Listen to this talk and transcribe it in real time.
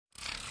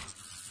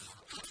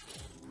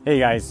Hey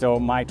guys, so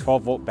my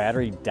 12-volt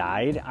battery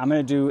died. I'm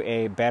gonna do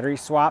a battery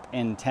swap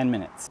in 10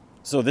 minutes.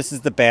 So this is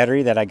the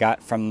battery that I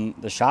got from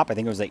the shop. I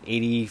think it was like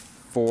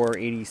 $84,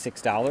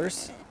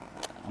 $86.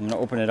 I'm gonna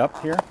open it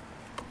up here.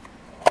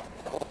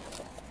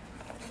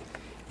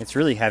 It's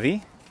really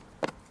heavy.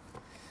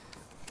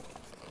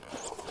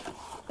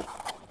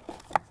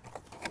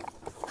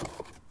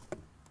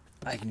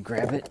 I can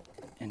grab it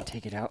and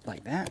take it out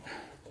like that.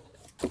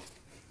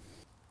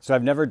 So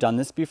I've never done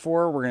this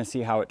before. We're gonna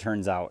see how it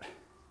turns out.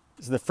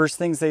 So the first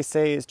things they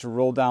say is to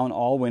roll down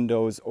all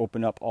windows,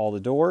 open up all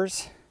the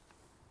doors.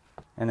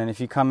 And then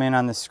if you come in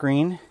on the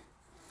screen,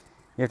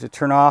 you have to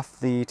turn off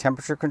the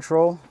temperature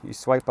control. You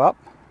swipe up,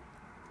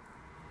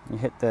 you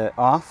hit the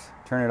off,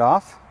 turn it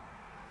off.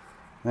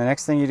 And the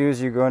next thing you do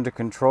is you go into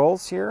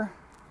controls here,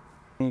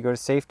 and you go to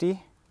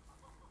safety,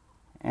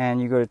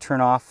 and you go to turn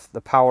off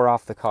the power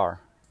off the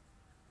car.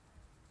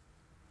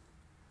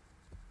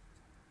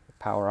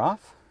 Power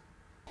off.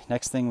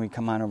 Next thing, we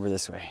come on over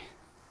this way.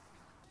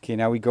 Okay,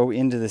 now we go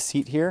into the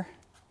seat here,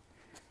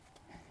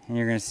 and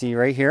you're going to see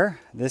right here,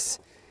 this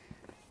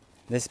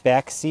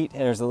back seat,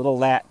 there's a little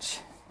latch,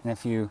 and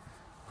if you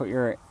put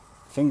your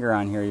finger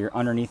on here, you're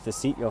underneath the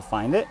seat, you'll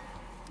find it.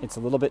 It's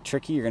a little bit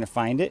tricky, you're going to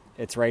find it.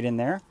 It's right in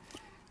there,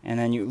 and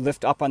then you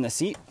lift up on the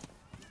seat,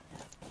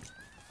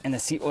 and the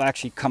seat will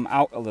actually come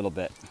out a little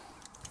bit.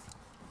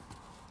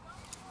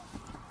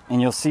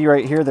 And you'll see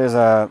right here, there's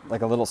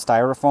like a little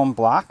styrofoam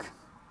block.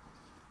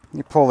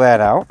 You pull that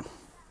out.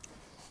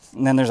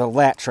 And then there's a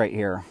latch right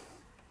here.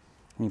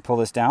 And you pull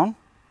this down.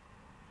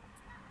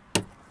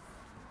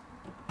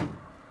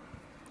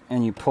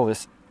 And you pull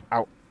this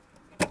out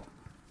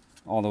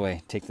all the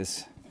way. Take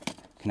this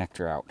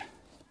connector out.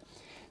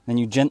 Then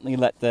you gently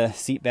let the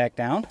seat back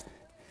down.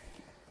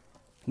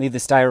 Leave the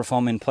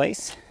styrofoam in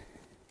place.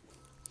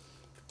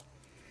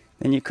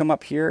 Then you come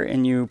up here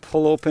and you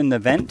pull open the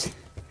vent.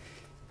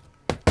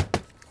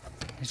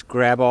 Just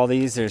grab all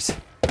these. There's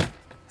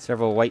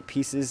several white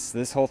pieces.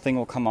 This whole thing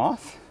will come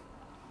off.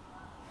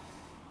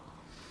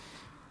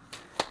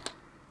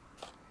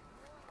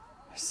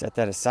 Set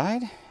that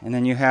aside, and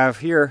then you have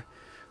here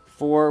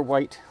 4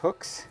 white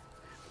hooks.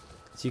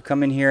 So you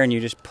come in here and you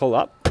just pull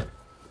up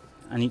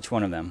on each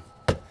one of them.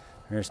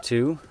 There's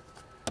 2,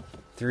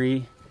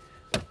 3,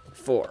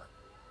 4.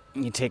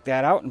 And you take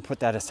that out and put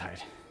that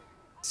aside.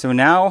 So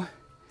now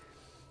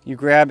you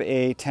grab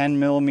a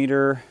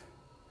 10mm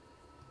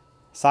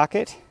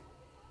socket,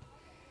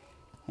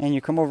 and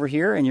you come over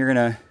here and you're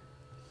gonna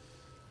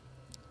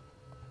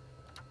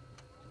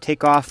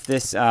take off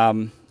this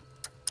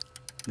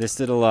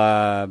this little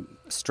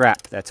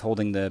strap that's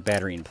holding the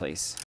battery in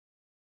place.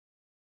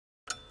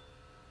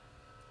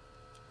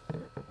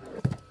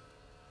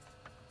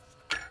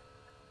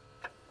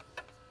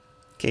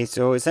 Okay,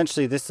 so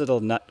essentially this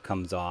little nut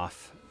comes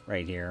off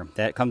right here.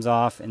 That comes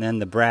off, and then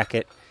the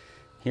bracket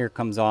here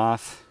comes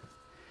off,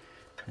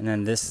 and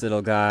then this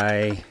little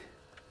guy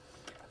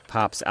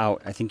pops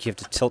out. I think you have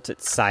to tilt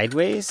it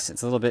sideways.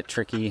 It's a little bit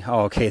tricky.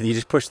 Oh, okay, you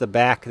just push the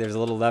back. There's a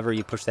little lever.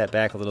 You push that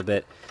back a little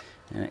bit,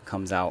 and it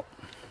comes out.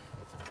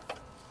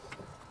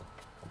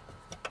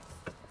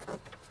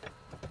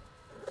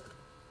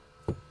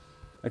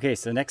 Okay,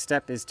 so next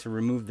step is to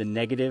remove the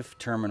negative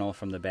terminal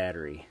from the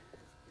battery.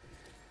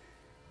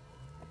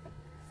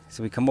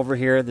 So we come over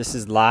here. This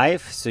is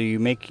live, so you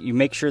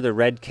make sure the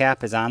red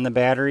cap is on the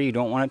battery. You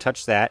don't want to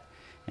touch that.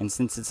 And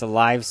since it's a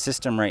live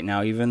system right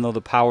now, even though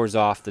the power's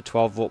off, the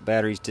 12-volt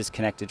battery is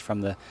disconnected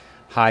from the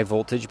high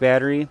voltage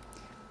battery.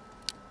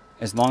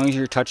 As long as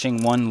you're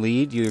touching one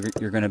lead,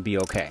 you're going to be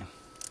okay.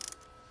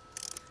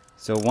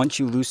 So once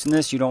you loosen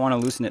this, you don't want to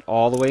loosen it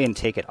all the way and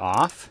take it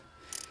off.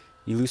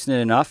 You loosen it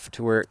enough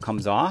to where it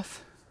comes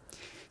off.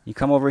 You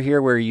come over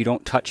here where you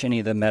don't touch any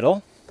of the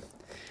metal.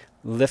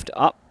 Lift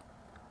up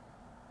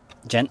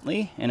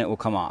gently and it will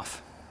come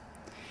off.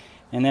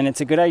 And then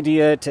it's a good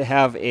idea to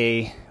have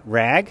a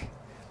rag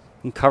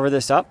and cover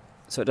this up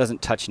so it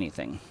doesn't touch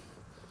anything.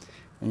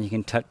 And you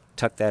can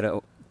tuck that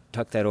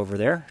over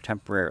there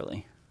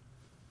temporarily.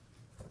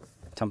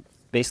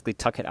 Basically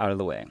tuck it out of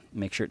the way.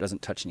 Make sure it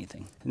doesn't touch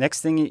anything. The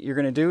next thing you're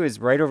going to do is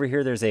right over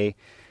here there's a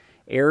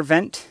air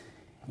vent.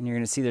 And you're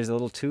going to see there's a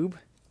little tube.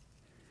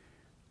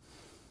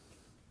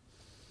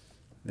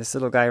 This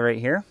little guy right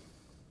here.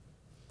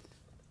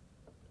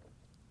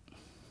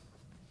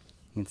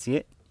 You can see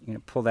it. You're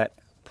going to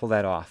pull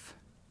that off.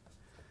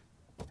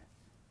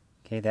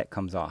 Okay, that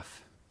comes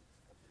off.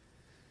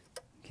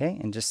 Okay,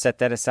 and just set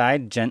that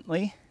aside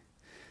gently.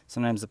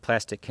 Sometimes the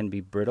plastic can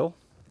be brittle.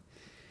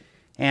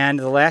 And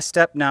the last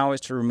step now is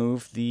to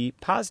remove the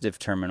positive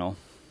terminal.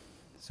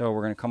 So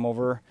we're going to come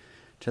over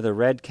to the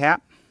red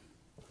cap.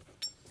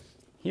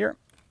 Here,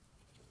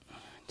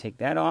 take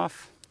that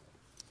off,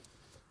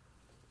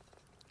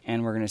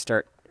 and we're going to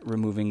start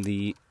removing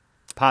the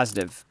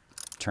positive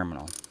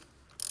terminal.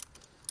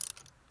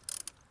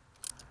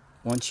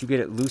 Once you get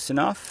it loose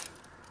enough,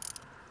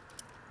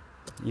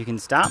 you can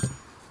stop,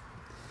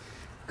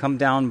 come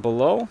down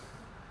below,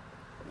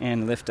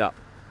 and lift up.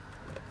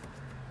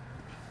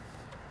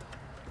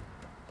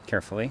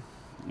 Carefully.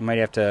 You might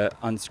have to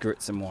unscrew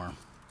it some more.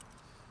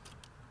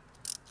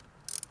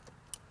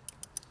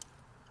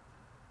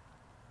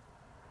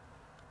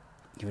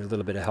 Give it a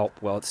little bit of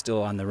help while it's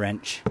still on the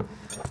wrench.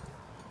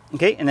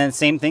 Okay, and then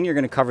same thing, you're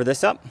going to cover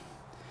this up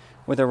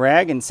with a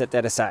rag and set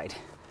that aside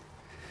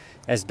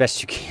as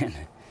best you can.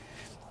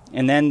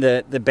 And then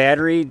the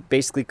battery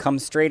basically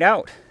comes straight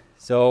out.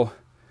 So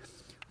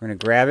we're going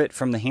to grab it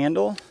from the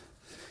handle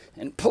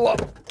and pull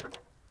up.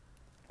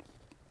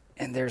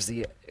 And there's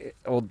the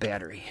old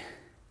battery.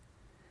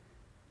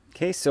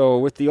 Okay, so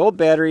with the old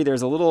battery,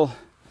 there's a little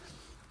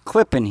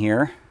clip in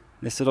here,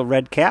 this little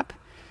red cap.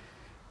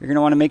 You're going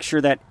to want to make sure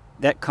that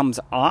that comes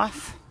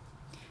off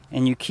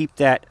and you keep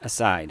that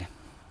aside.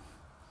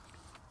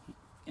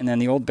 And then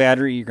the old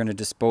battery you're going to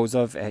dispose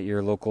of at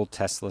your local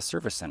Tesla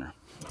service center.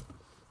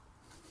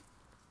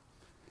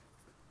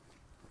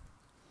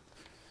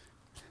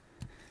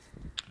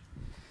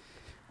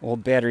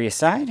 Old battery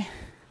aside.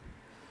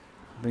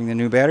 Bring the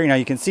new battery. Now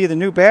you can see the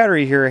new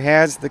battery here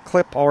has the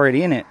clip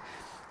already in it,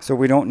 so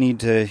we don't need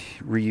to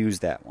reuse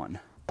that one.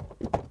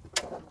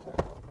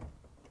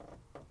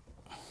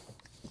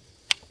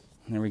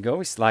 There we go.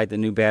 We slide the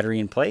new battery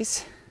in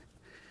place.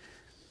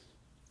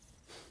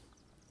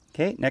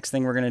 Okay, next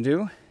thing we're going to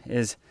do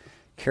is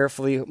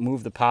carefully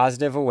move the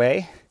positive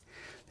away.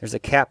 There's a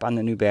cap on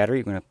the new battery.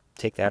 You're going to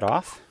take that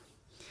off.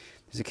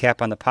 There's a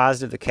cap on the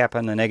positive, the cap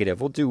on the negative.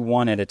 We'll do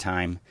one at a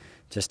time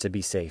just to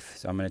be safe.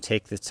 So I'm going to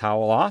take this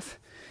towel off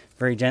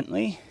very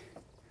gently.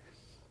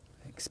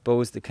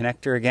 Expose the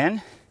connector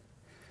again.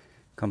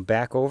 Come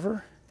back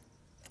over.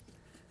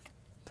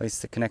 Place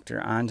the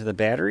connector onto the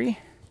battery.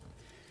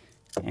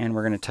 And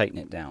we're going to tighten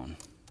it down.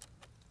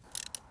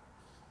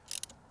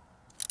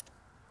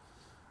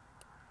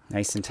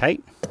 Nice and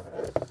tight.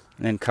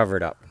 And then cover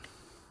it up.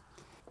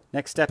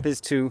 Next step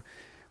is to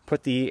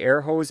put the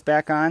air hose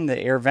back on, the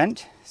air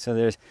vent. So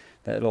there's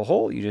that little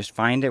hole. You just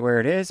find it where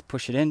it is,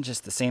 push it in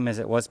just the same as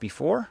it was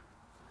before.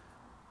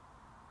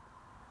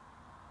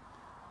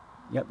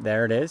 Yep,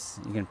 there it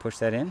is. You can push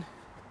that in.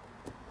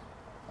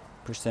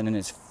 Push that in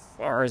as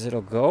far as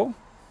it'll go.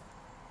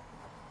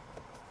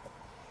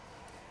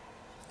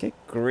 Okay,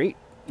 great.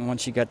 And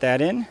once you got that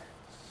in,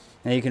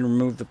 now you can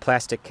remove the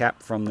plastic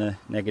cap from the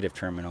negative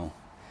terminal.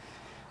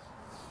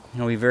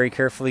 Now we very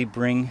carefully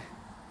bring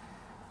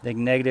the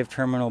negative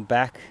terminal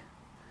back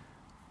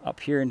up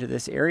here into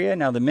this area.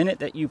 Now the minute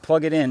that you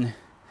plug it in,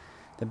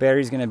 the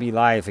battery's going to be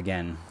live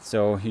again.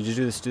 So you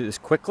just do this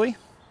quickly.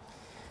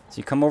 So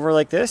you come over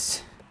like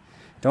this,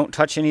 don't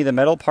touch any of the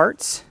metal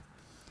parts,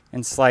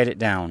 and slide it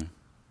down.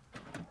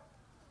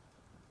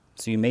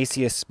 So you may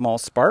see a small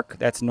spark.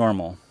 That's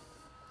normal.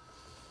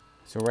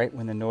 So right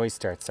when the noise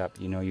starts up,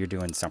 you know you're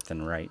doing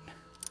something right.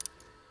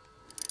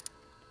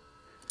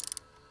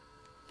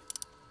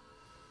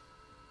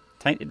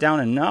 Tighten it down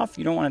enough.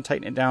 You don't want to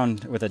tighten it down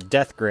with a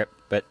death grip,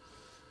 but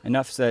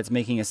enough so that it's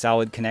making a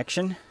solid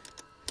connection.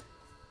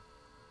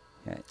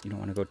 Yeah, you don't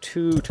want to go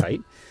too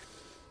tight.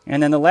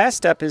 And then the last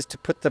step is to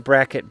put the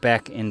bracket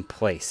back in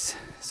place.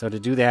 So to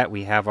do that,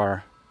 we have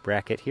our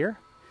bracket here.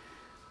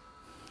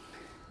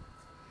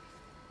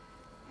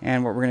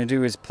 And what we're going to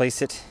do is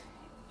place it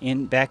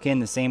back in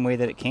the same way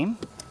that it came.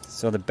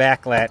 So the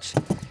back latch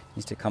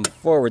needs to come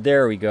forward.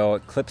 There we go.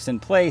 It clips in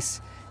place.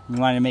 You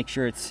want to make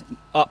sure it's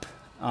up,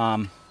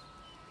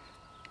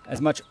 as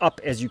much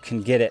up as you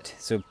can get it.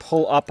 So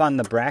pull up on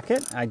the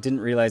bracket. I didn't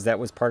realize that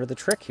was part of the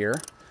trick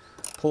here.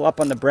 Pull up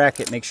on the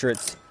bracket, make sure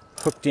it's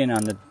hooked in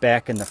on the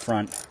back and the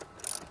front,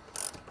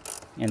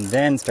 and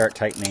then start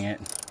tightening it.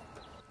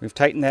 We've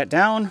tightened that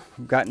down.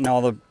 We've gotten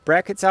all the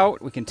brackets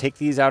out. We can take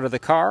these out of the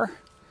car,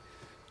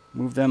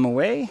 move them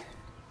away.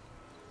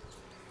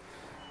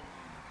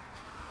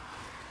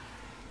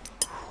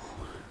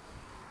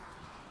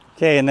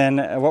 Okay, and then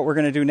what we're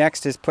going to do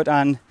next is put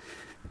on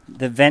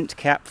the vent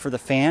cap for the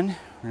fan.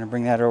 We're going to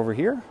bring that over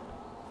here.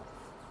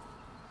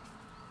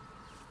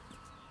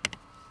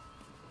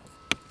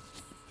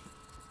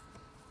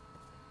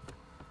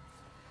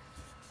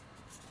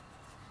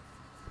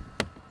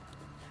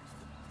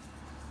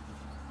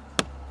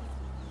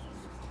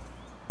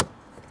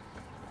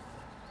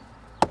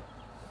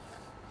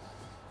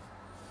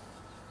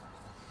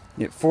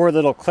 Get 4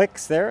 little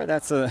clicks there.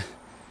 That's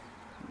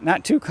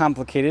not too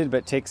complicated,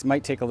 but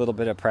might take a little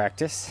bit of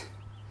practice.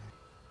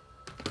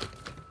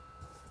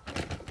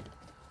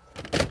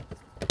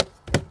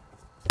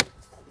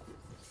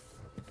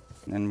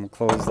 And then we'll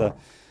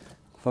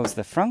close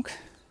the front.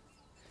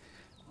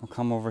 We'll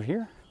come over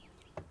here,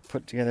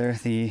 put together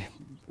the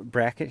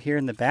bracket here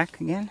in the back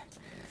again.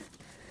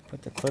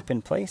 Put the clip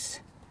in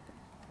place.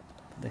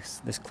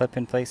 This clip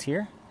in place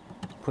here.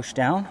 Push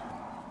down,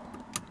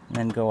 and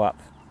then go up.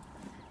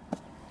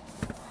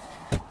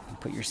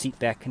 Put your seat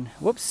back in.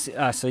 Whoops.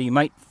 So you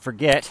might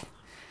forget,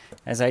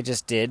 as I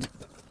just did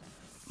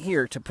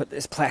here, to put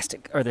this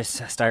plastic or this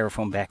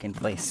styrofoam back in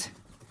place.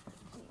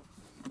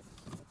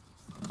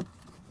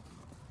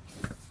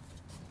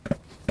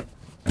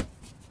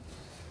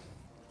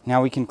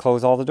 Now we can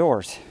close all the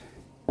doors.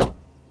 And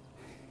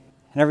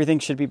everything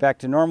should be back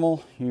to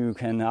normal. You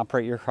can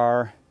operate your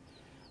car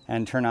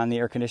and turn on the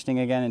air conditioning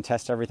again and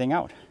test everything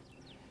out.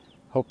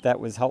 Hope that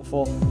was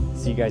helpful.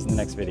 See you guys in the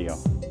next video.